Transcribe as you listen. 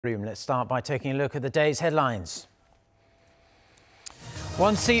Let's start by taking a look at the day's headlines.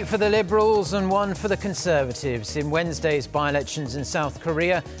 One seat for the Liberals and one for the Conservatives. In Wednesday's by-elections in South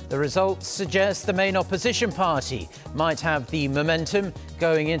Korea, the results suggest the main opposition party might have the momentum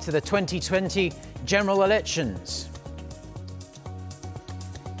going into the 2020 general elections.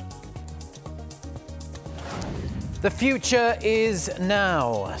 The future is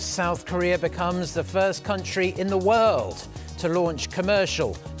now. South Korea becomes the first country in the world to launch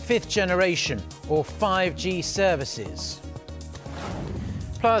commercial, fifth-generation or 5G services.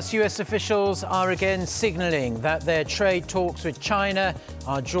 Plus, US officials are again signalling that their trade talks with China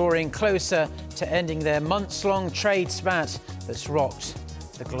are drawing closer to ending their months-long trade spat that's rocked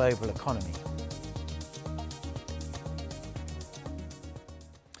the global economy.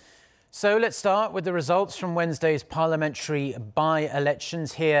 So let's start with the results from Wednesday's parliamentary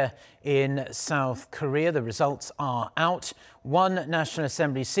by-elections here in South Korea. The results are out. One National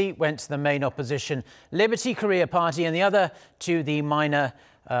Assembly seat went to the main opposition Liberty Korea Party and the other to the minor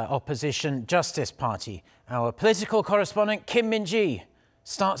opposition Justice Party. Our political correspondent Kim Min-ji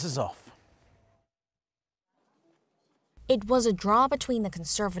starts us off. It was a draw between the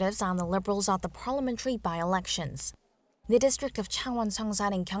Conservatives and the Liberals at the parliamentary by-elections. The district of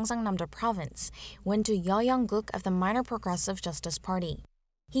Changwon-Seongsan in Gyeongsangnam-do Province went to Gyeongbokgung of the minor Progressive Justice Party.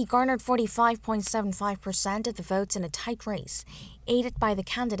 He garnered 45.75% of the votes in a tight race, aided by the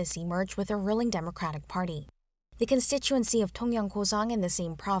candidacy merged with the ruling Democratic Party. The constituency of Gyeongbokgung in the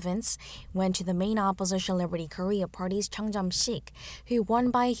same province went to the main opposition Liberty Korea Party's Chung Jung-sik, who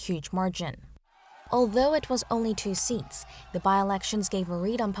won by a huge margin. Although it was only 2 seats, the by-elections gave a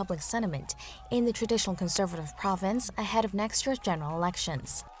read on public sentiment in the traditional conservative province ahead of next year's general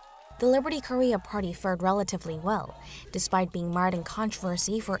elections. The Liberty Korea Party fared relatively well, despite being mired in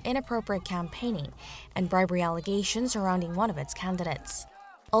controversy for inappropriate campaigning and bribery allegations surrounding one of its candidates.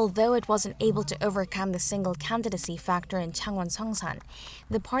 Although it wasn't able to overcome the single candidacy factor in Changwon-Seongsan,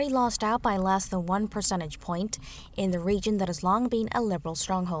 the party lost out by less than 1 percentage point in the region that has long been a liberal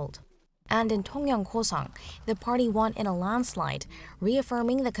stronghold. And in Gyeongbokgung, the party won in a landslide,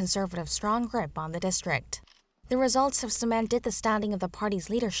 reaffirming the conservative strong grip on the district. The results have cemented the standing of the party's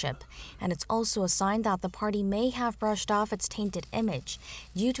leadership, and it's also a sign that the party may have brushed off its tainted image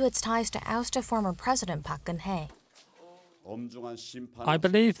due to its ties to ousted former President Park Geun-hye. I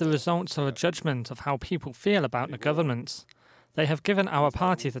believe the results are a judgment of how people feel about the government. They have given our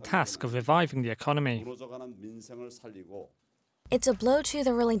party the task of reviving the economy. It's a blow to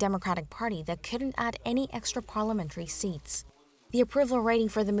the ruling Democratic Party that couldn't add any extra parliamentary seats. The approval rating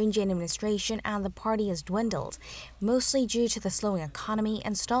for the Moon Jae-in administration and the party has dwindled, mostly due to the slowing economy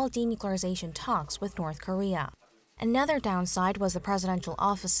and stalled denuclearization talks with North Korea. Another downside was the presidential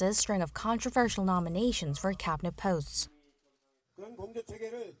office's string of controversial nominations for cabinet posts. We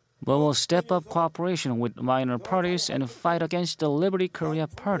will step up cooperation with minor parties and fight against the Liberty Korea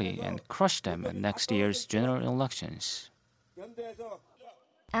Party and crush them at next year's general elections.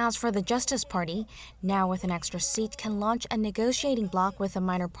 As for the Justice Party, now with an extra seat can launch a negotiating bloc with the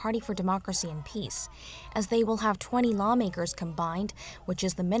minor Party for Democracy and Peace, as they will have 20 lawmakers combined, which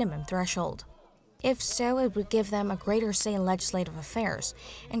is the minimum threshold. If so, it would give them a greater say in legislative affairs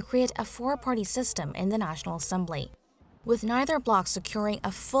and create a 4-party system in the National Assembly. With neither bloc securing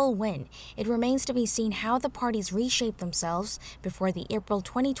a full win, it remains to be seen how the parties reshape themselves before the April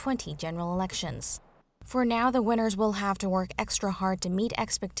 2020 general elections. For now, the winners will have to work extra hard to meet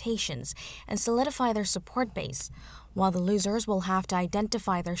expectations and solidify their support base, while the losers will have to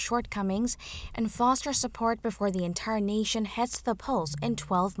identify their shortcomings and foster support before the entire nation heads to the polls in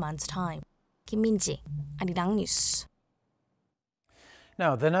 12 months' time. Kim Min-ji, Arirang News.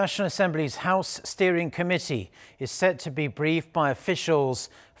 Now, the National Assembly's House Steering Committee is set to be briefed by officials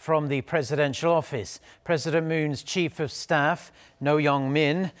from the presidential office. President Moon's Chief of Staff, No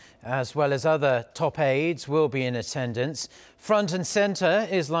Young-min, as well as other top aides, will be in attendance. Front and centre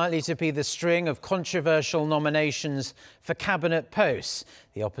is likely to be the string of controversial nominations for cabinet posts.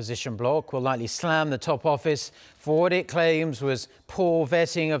 The opposition bloc will likely slam the top office for what it claims was poor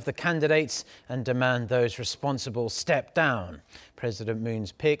vetting of the candidates and demand those responsible step down. President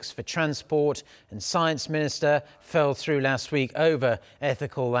Moon's picks for Transport and Science Minister fell through last week over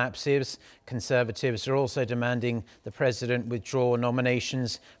ethical lapses. Conservatives are also demanding the president withdraw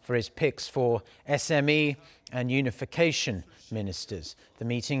nominations for his picks for SME and unification ministers. The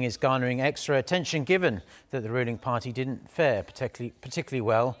meeting is garnering extra attention given that the ruling party didn't fare particularly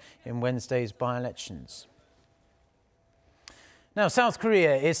well in Wednesday's by-elections. Now, South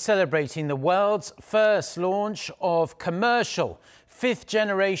Korea is celebrating the world's first launch of commercial fifth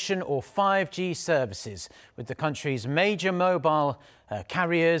generation or 5G services, with the country's major mobile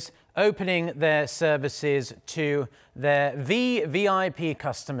carriers opening their services to their VVIP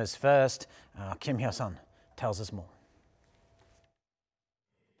customers first. Kim Hyo-sun tells us more.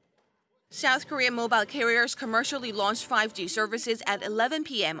 South Korean mobile carriers commercially launched 5G services at 11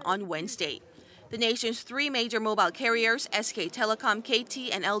 p.m. on Wednesday. The nation's three major mobile carriers, SK Telecom,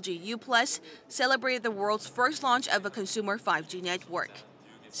 KT, and LG U+, celebrated the world's first launch of a consumer 5G network.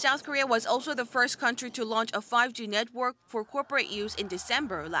 South Korea was also the first country to launch a 5G network for corporate use in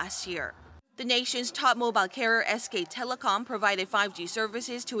December last year. The nation's top mobile carrier, SK Telecom, provided 5G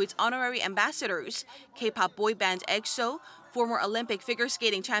services to its honorary ambassadors, K-pop boy band EXO, former Olympic figure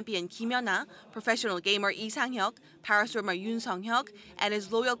skating champion Kim Hyuna, professional gamer Lee Sang-hyuk, paraswimmer Yoon Sung-hyuk, and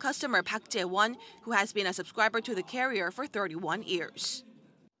his loyal customer Park Jae-won, who has been a subscriber to the carrier for 31 years.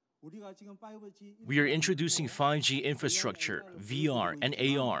 We are introducing 5G infrastructure, VR and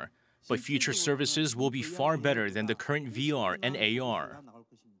AR, but future services will be far better than the current VR and AR.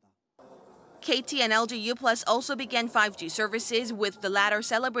 KT and LG U+ also began 5G services, with the latter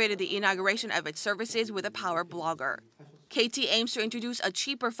celebrated the inauguration of its services with a power blogger. KT aims to introduce a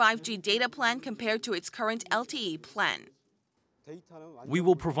cheaper 5G data plan compared to its current LTE plan. We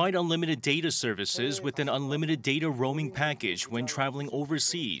will provide unlimited data services with an unlimited data roaming package when traveling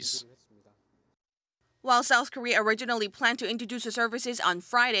overseas. While South Korea originally planned to introduce the services on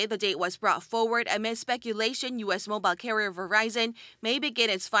Friday, the date was brought forward amid speculation U.S. mobile carrier Verizon may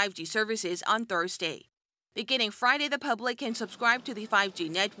begin its 5G services on Thursday. Beginning Friday, the public can subscribe to the 5G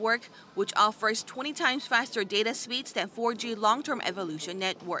network, which offers 20 times faster data speeds than 4G long-term evolution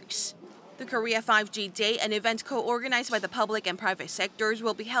networks. The Korea 5G Day, an event co-organized by the public and private sectors,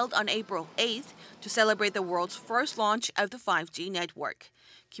 will be held on April 8th to celebrate the world's first launch of the 5G network.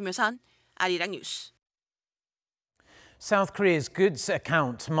 Kim Hyo-sun, Arirang News. South Korea's goods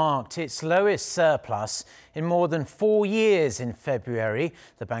account marked its lowest surplus in more than 4 years in February.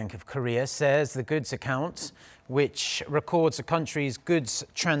 The Bank of Korea says the goods account, which records a country's goods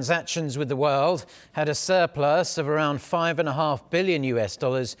transactions with the world, had a surplus of around $5.5 billion,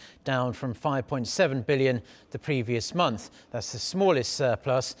 down from $5.7 billion the previous month. That's the smallest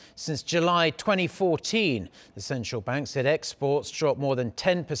surplus since July 2014. The central bank said exports dropped more than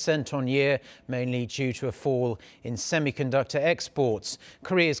 10% on year, mainly due to a fall in semiconductor exports.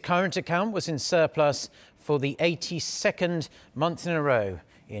 Korea's current account was in surplus for the 82nd month in a row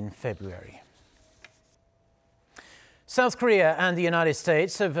in February. South Korea and the United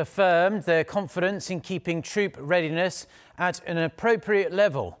States have affirmed their confidence in keeping troop readiness at an appropriate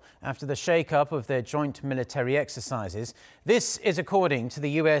level after the shake-up of their joint military exercises. This is according to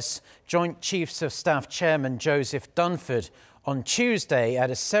the U.S. Joint Chiefs of Staff Chairman Joseph Dunford on Tuesday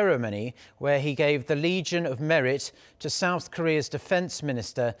at a ceremony where he gave the Legion of Merit to South Korea's Defense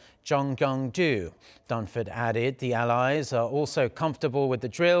Minister Jung Kyung-do. Dunford added the allies are also comfortable with the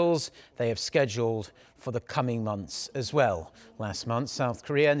drills they have scheduled for the coming months as well. Last month, South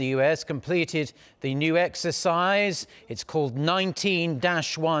Korea and the US completed the new exercise. It's called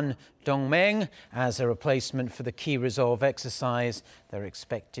 19-1 Dongmeng as a replacement for the Key Resolve exercise. They're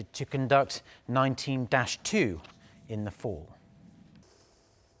expected to conduct 19-2 in the fall.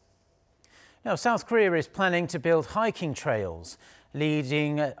 Now, South Korea is planning to build hiking trails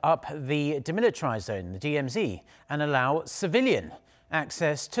leading up the demilitarized zone, the DMZ, and allow civilian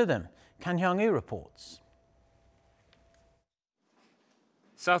access to them. Kan Hyung-woo reports.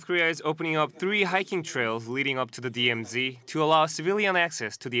 South Korea is opening up 3 hiking trails leading up to the DMZ to allow civilian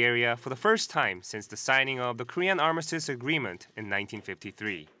access to the area for the first time since the signing of the Korean Armistice Agreement in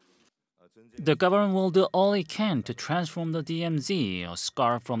 1953. The government will do all it can to transform the DMZ, a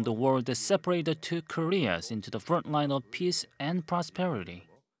scar from the war that separated the two Koreas, into the front line of peace and prosperity.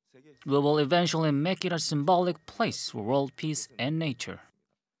 We will eventually make it a symbolic place for world peace and nature.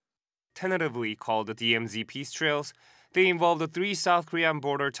 Tentatively called the DMZ Peace Trails, they involve the 3 South Korean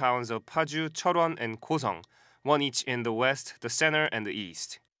border towns of Paju, Cheolwon, and Gosong, one each in the west, the center, and the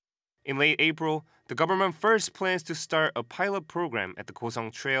east. In late April, the government first plans to start a pilot program at the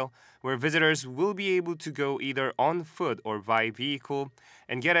Gosong Trail, where visitors will be able to go either on foot or by vehicle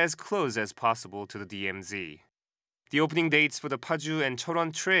and get as close as possible to the DMZ. The opening dates for the Paju and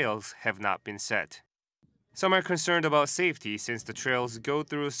Cheolwon trails have not been set. Some are concerned about safety since the trails go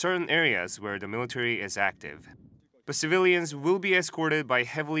through certain areas where the military is active. But civilians will be escorted by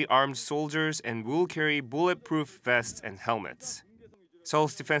heavily armed soldiers and will carry bulletproof vests and helmets.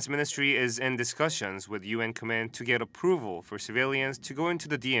 Seoul's Defense Ministry is in discussions with UN Command to get approval for civilians to go into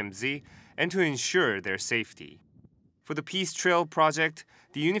the DMZ and to ensure their safety. For the Peace Trail project,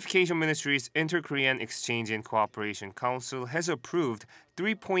 the Unification Ministry's Inter-Korean Exchange and Cooperation Council has approved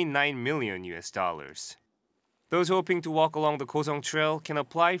 $3.9 million. Those hoping to walk along the Gyeongbokgung Trail can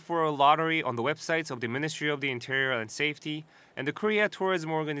apply for a lottery on the websites of the Ministry of the Interior and Safety and the Korea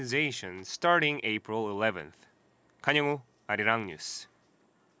Tourism Organization starting April 11th. 간영우, Arirang News.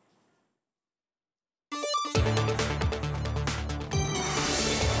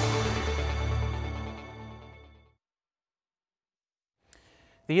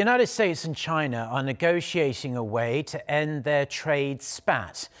 The United States and China are negotiating a way to end their trade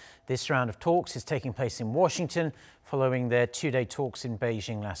spat. This round of talks is taking place in Washington following their two-day talks in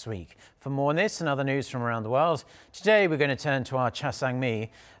Beijing last week. For more on this and other news from around the world, today we're going to turn to our Cha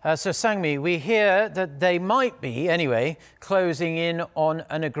Sang-mi. So Sang-mi, we hear that they might be, anyway, closing in on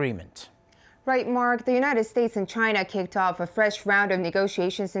an agreement. Right, Mark. The United States and China kicked off a fresh round of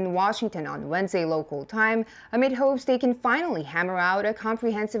negotiations in Washington on Wednesday local time, amid hopes they can finally hammer out a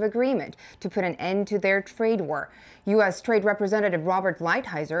comprehensive agreement to put an end to their trade war. U.S. Trade Representative Robert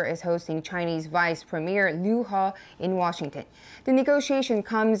Lighthizer is hosting Chinese Vice Premier Liu He in Washington. The negotiation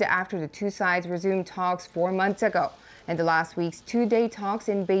comes after the two sides resumed talks 4 months ago, and the last week's two-day talks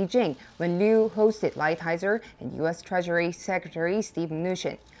in Beijing when Liu hosted Lighthizer and U.S. Treasury Secretary Steve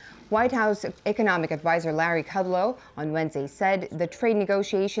Mnuchin. White House Economic Advisor Larry Kudlow on Wednesday said the trade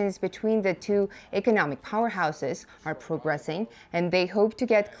negotiations between the two economic powerhouses are progressing and they hope to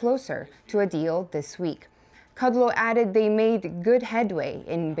get closer to a deal this week. Kudlow added they made good headway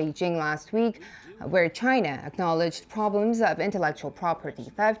in Beijing last week, where China acknowledged problems of intellectual property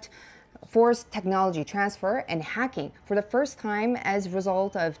theft, forced technology transfer, and hacking for the first time as a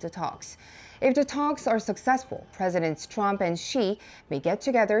result of the talks. If the talks are successful, Presidents Trump and Xi may get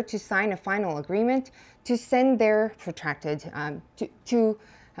together to sign a final agreement to end their protracted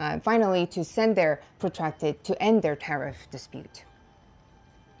tariff dispute.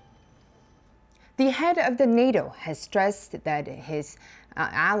 The head of the NATO has stressed that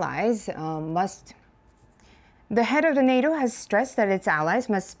its allies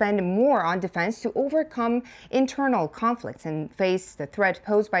must spend more on defense to overcome internal conflicts and face the threat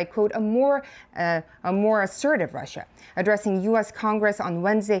posed by, quote, a more assertive Russia. Addressing U.S. Congress on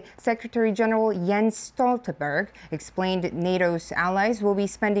Wednesday, Secretary General Jens Stoltenberg explained NATO's allies will be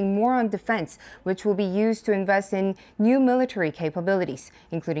spending more on defense, which will be used to invest in new military capabilities,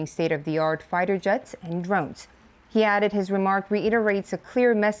 including state-of-the-art fighter jets and drones. He added his remark reiterates a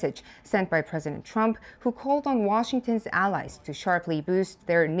clear message sent by President Trump, who called on Washington's allies to sharply boost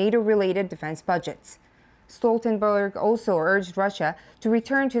their NATO-related defense budgets. Stoltenberg also urged Russia to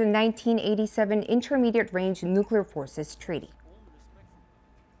return to the 1987 Intermediate-Range Nuclear Forces Treaty.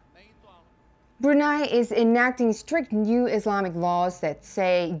 Brunei is enacting strict new Islamic laws that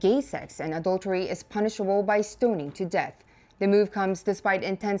say gay sex and adultery is punishable by stoning to death. The move comes despite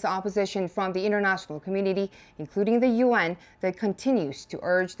intense opposition from the international community, including the UN, that continues to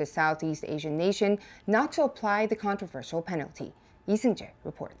urge the Southeast Asian nation not to apply the controversial penalty. Lee Seung-jae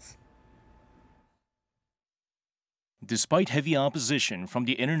reports. Despite heavy opposition from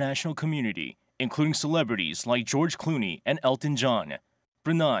the international community, including celebrities like George Clooney and Elton John,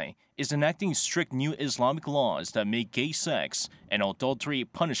 Brunei is enacting strict new Islamic laws that make gay sex and adultery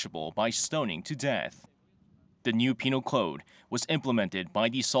punishable by stoning to death. The new penal code was implemented by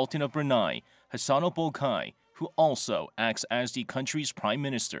the Sultan of Brunei, Hassanal Bolkiah, who also acts as the country's prime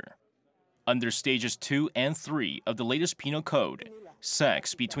minister. Under stages 2 and 3 of the latest penal code,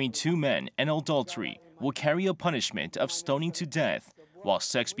 sex between two men and adultery will carry a punishment of stoning to death, while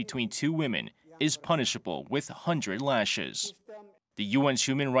sex between two women is punishable with 100 lashes. The UN's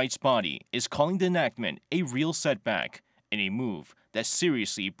human rights body is calling the enactment a real setback and a move that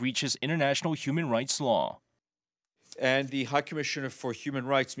seriously breaches international human rights law. And the High Commissioner for Human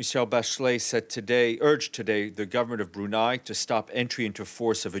Rights, Michelle Bachelet, urged today the government of Brunei to stop entry into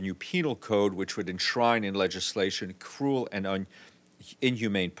force of a new penal code which would enshrine in legislation cruel and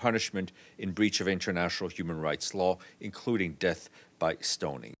inhumane punishment in breach of international human rights law, including death by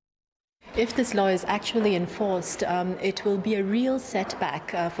stoning. If this law is actually enforced, it will be a real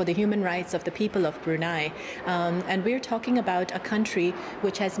setback for the human rights of the people of Brunei. And we're talking about a country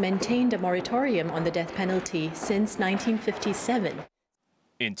which has maintained a moratorium on the death penalty since 1957.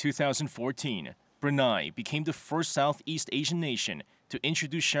 In 2014, Brunei became the first Southeast Asian nation to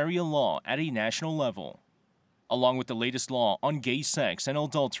introduce Sharia law at a national level. Along with the latest law on gay sex and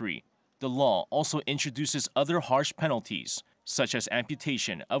adultery, the law also introduces other harsh penalties, such as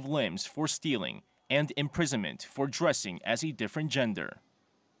amputation of limbs for stealing and imprisonment for dressing as a different gender.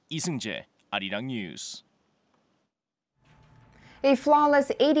 Lee Seung-jae, Arirang News. A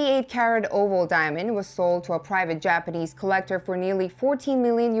flawless 88-carat oval diamond was sold to a private Japanese collector for nearly $14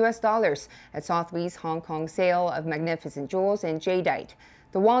 million at Sotheby's Hong Kong sale of magnificent jewels and jadeite.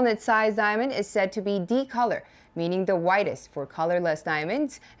 The walnut-sized diamond is said to be D-color, meaning the whitest for colorless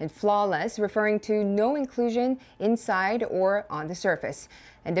diamonds, and flawless, referring to no inclusion inside or on the surface.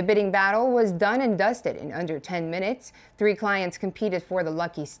 And the bidding battle was done and dusted in under 10 minutes. 3 clients competed for the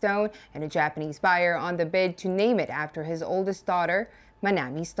lucky stone and a Japanese buyer on the bid to name it after his oldest daughter,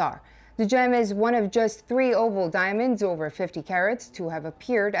 Manami Star. The gem is one of just 3 oval diamonds over 50 carats to have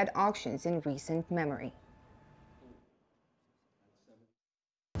appeared at auctions in recent memory.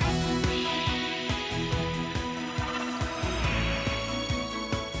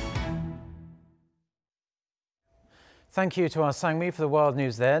 Thank you to our Sangmi for the world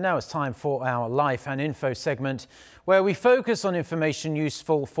news there. Now it's time for our Life and Info segment, where we focus on information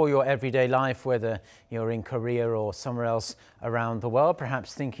useful for your everyday life, whether you're in Korea or somewhere else around the world,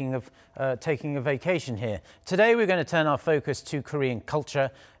 perhaps thinking of taking a vacation here. Today we're going to turn our focus to Korean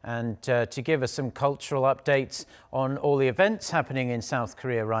culture and to give us some cultural updates on all the events happening in South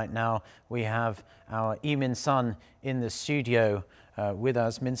Korea right now, we have our Lee Min-sun in the studio with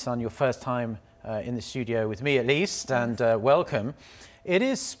us. Min-sun, your first time in the studio with me at least, and welcome. It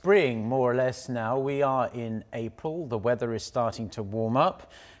is spring more or less now. We are in April. The weather is starting to warm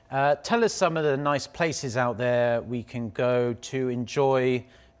up. Tell us some of the nice places out there we can go to enjoy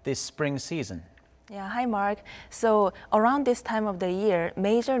this spring season. Yeah, hi Mark. So around this time of the year,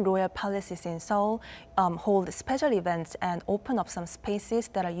 major royal palaces in Seoul hold special events and open up some spaces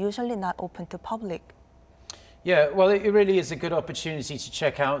that are usually not open to public. Yeah, well, it really is a good opportunity to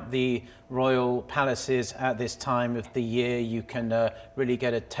check out the royal palaces at this time of the year. You can really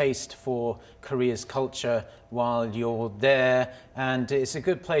get a taste for Korea's culture while you're there, and it's a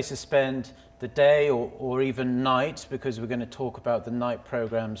good place to spend the day or even night, because we're going to talk about the night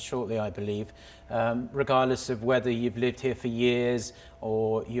programs shortly, I believe, regardless of whether you've lived here for years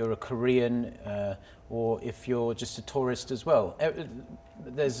or you're a Korean or if you're just a tourist as well.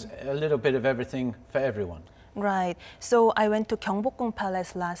 There's a little bit of everything for everyone. Right. So I went to Gyeongbokgung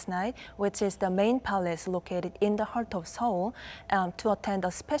Palace last night, which is the main palace located in the heart of Seoul, to attend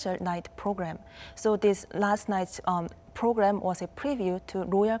a special night program. So this last night's program was a preview to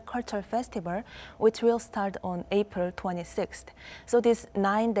Royal Cultural Festival, which will start on April 26th. So this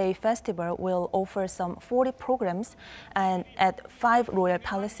 9-day festival will offer some 40 programs and at 5 royal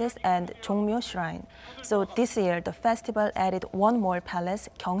palaces and Jongmyo Shrine. So this year, the festival added one more palace,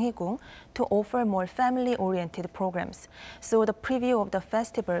 Gyeongbokgung, to offer more family-oriented programs. So the preview of the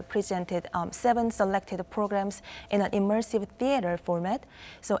festival presented 7 selected programs in an immersive theater format.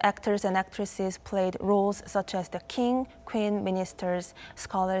 So actors and actresses played roles such as the king, queen, ministers,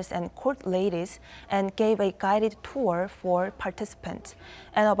 scholars, and court ladies, and gave a guided tour for participants.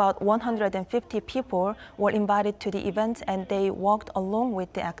 And about 150 people were invited to the event, and they walked along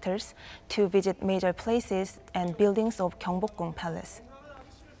with the actors to visit major places and buildings of Gyeongbokgung Palace.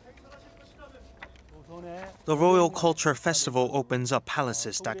 The Royal Culture Festival opens up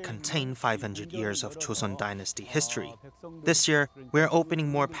palaces that contain 500 years of Joseon Dynasty history. This year, we're opening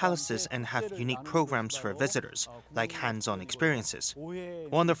more palaces and have unique programs for visitors, like hands-on experiences.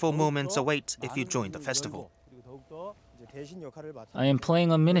 Wonderful moments await if you join the festival. I am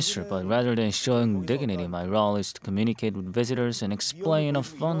playing a minister, but rather than showing dignity, my role is to communicate with visitors and explain in a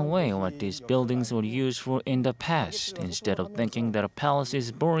fun way what these buildings were used for in the past. Instead of thinking that a palace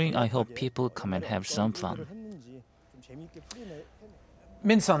is boring, I hope people come and have some fun.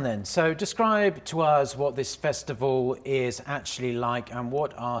 Min-sun then, so describe to us what this festival is actually like and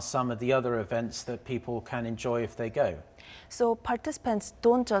what are some of the other events that people can enjoy if they go. So participants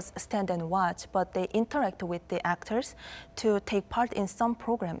don't just stand and watch, but they interact with the actors to take part in some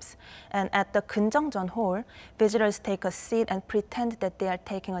programs. And at the Keunjeongjeon Hall, visitors take a seat and pretend that they are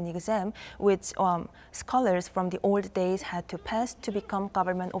taking an exam, which scholars from the old days had to pass to become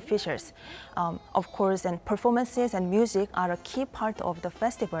government officials. Of course, and performances and music are a key part of the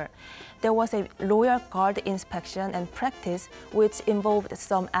festival. There was a royal guard inspection and practice, which involved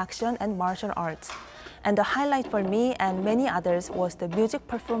some action and martial arts. And the highlight for me and many others was the music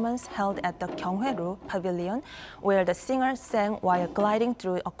performance held at the Gyeonghwaeru Pavilion, where the singer sang while gliding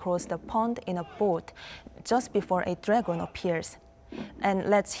through across the pond in a boat just before a dragon appears. And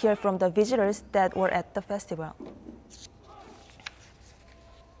let's hear from the visitors that were at the festival.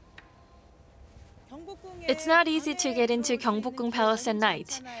 It's not easy to get into Gyeongbokgung Palace at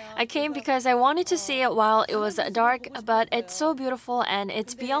night. I came because I wanted to see it while it was dark, but it's so beautiful and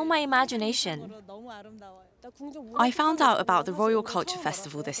it's beyond my imagination. I found out about the Royal Culture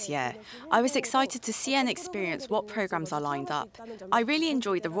Festival this year. I was excited to see and experience what programs are lined up. I really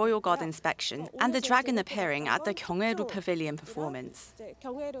enjoyed the Royal Guard inspection and the dragon appearing at the Gyeonghaeru Pavilion performance.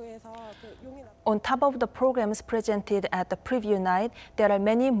 On top of the programs presented at the preview night, there are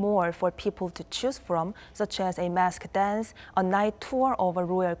many more for people to choose from, such as a mask dance, a night tour of a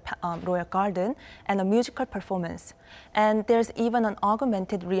royal garden, and a musical performance. And there's even an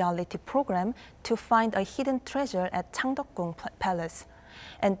augmented reality program to find a hidden treasure at Gyeongbokgung Palace.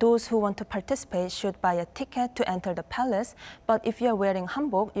 And those who want to participate should buy a ticket to enter the palace, but if you're wearing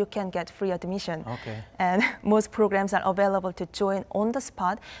hanbok, you can get free admission. Okay. And most programs are available to join on the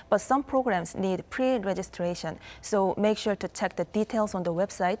spot, but some programs need pre-registration. So make sure to check the details on the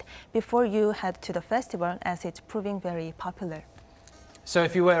website before you head to the festival, as it's proving very popular. So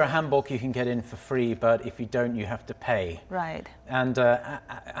if you wear a hanbok, you can get in for free, but if you don't, you have to pay. Right. And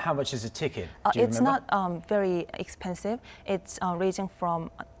how much is a ticket? Do you it's remember? not very expensive. It's ranging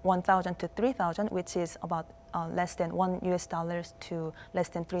from 1,000 to 3,000, which is about less than $1 to less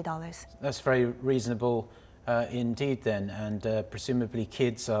than $3. That's very reasonable indeed then, and presumably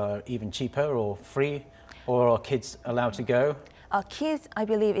kids are even cheaper or free, or are kids allowed to go? Kids, I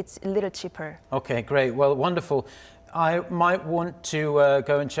believe it's a little cheaper. Okay, great. Well, wonderful. I might want to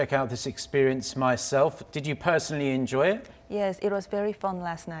go and check out this experience myself. Did you personally enjoy it? Yes, it was very fun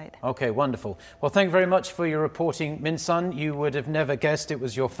last night. Okay, wonderful. Well, thank you very much for your reporting, Min-sun. You would have never guessed it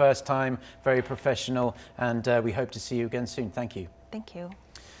was your first time, very professional, and we hope to see you again soon. Thank you. Thank you.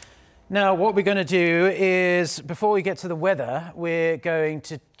 Now, what we're going to do is, before we get to the weather, we're going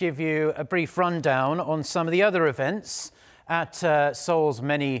to give you a brief rundown on some of the other events at Seoul's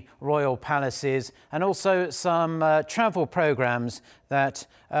many royal palaces, and also some travel programs that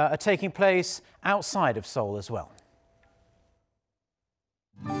are taking place outside of Seoul as well.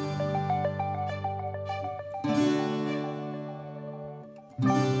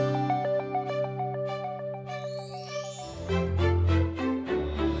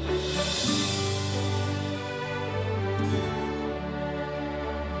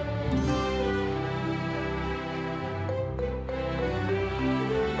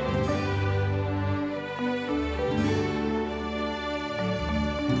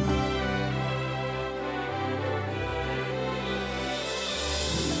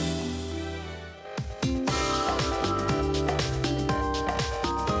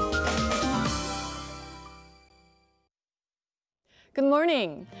 Good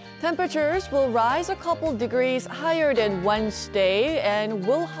morning. Temperatures will rise a couple degrees higher than Wednesday and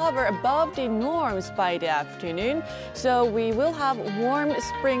will hover above the norms by the afternoon. So we will have warm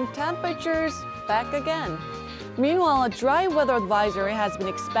spring temperatures back again. Meanwhile, a dry weather advisory has been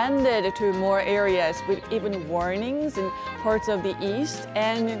expanded to more areas with even warnings in parts of the east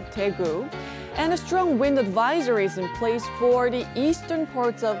and Daegu. And a strong wind advisory is in place for the eastern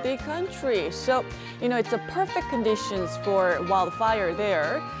parts of the country. So, it's a perfect conditions for wildfire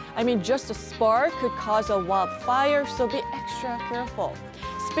there. I mean, just a spark could cause a wildfire, so be extra careful.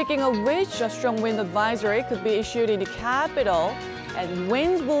 Speaking of which, a strong wind advisory could be issued in the capital, and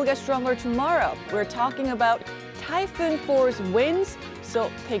winds will get stronger tomorrow. We're talking about typhoon force winds,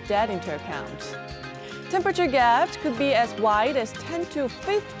 so take that into account. Temperature gaps could be as wide as 10 to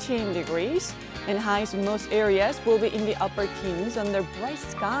 15 degrees, and highs in most areas will be in the upper teens under bright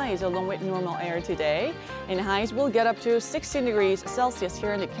skies along with normal air today. And highs will get up to 16 degrees Celsius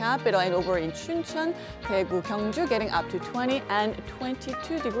here in the capital, and over in Chuncheon, Daegu, Gyeongju getting up to 20 and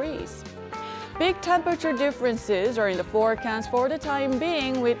 22 degrees. Big temperature differences are in the forecast for the time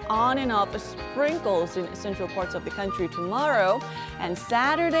being, with on and off sprinkles in central parts of the country tomorrow, and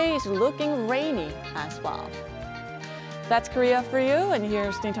Saturday is looking rainy as well. That's Korea for you, and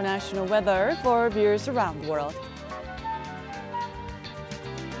here's the international weather for viewers around the world.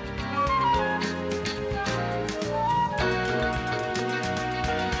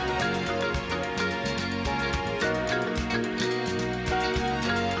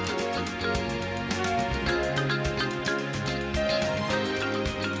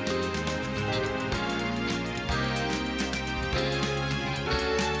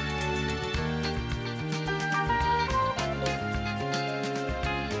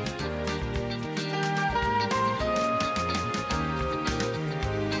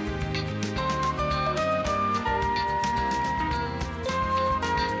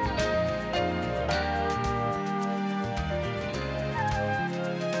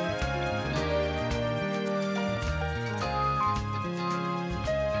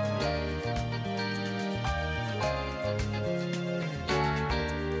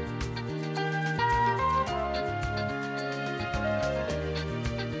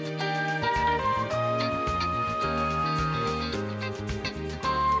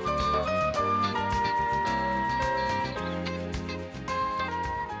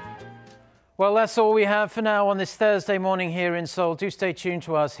 Well, that's all we have for now on this Thursday morning here in Seoul. Do stay tuned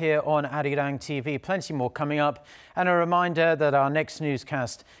to us here on Arirang TV. Plenty more coming up. And a reminder that our next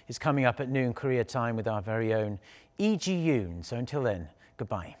newscast is coming up at noon Korea time with our very own E.G. Yoon. So until then,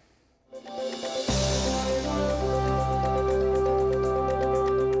 goodbye.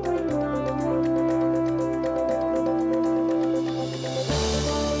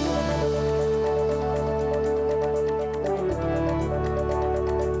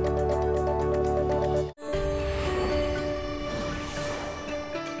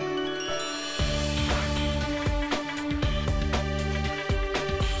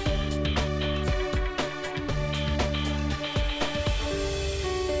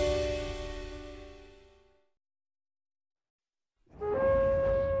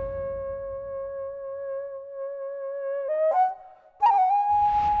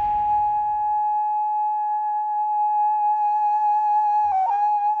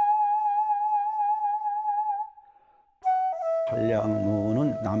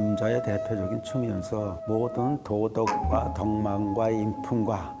 한량무는 남자의 대표적인 춤이면서 모든 도덕과 덕망과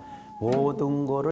인품과 모든 것을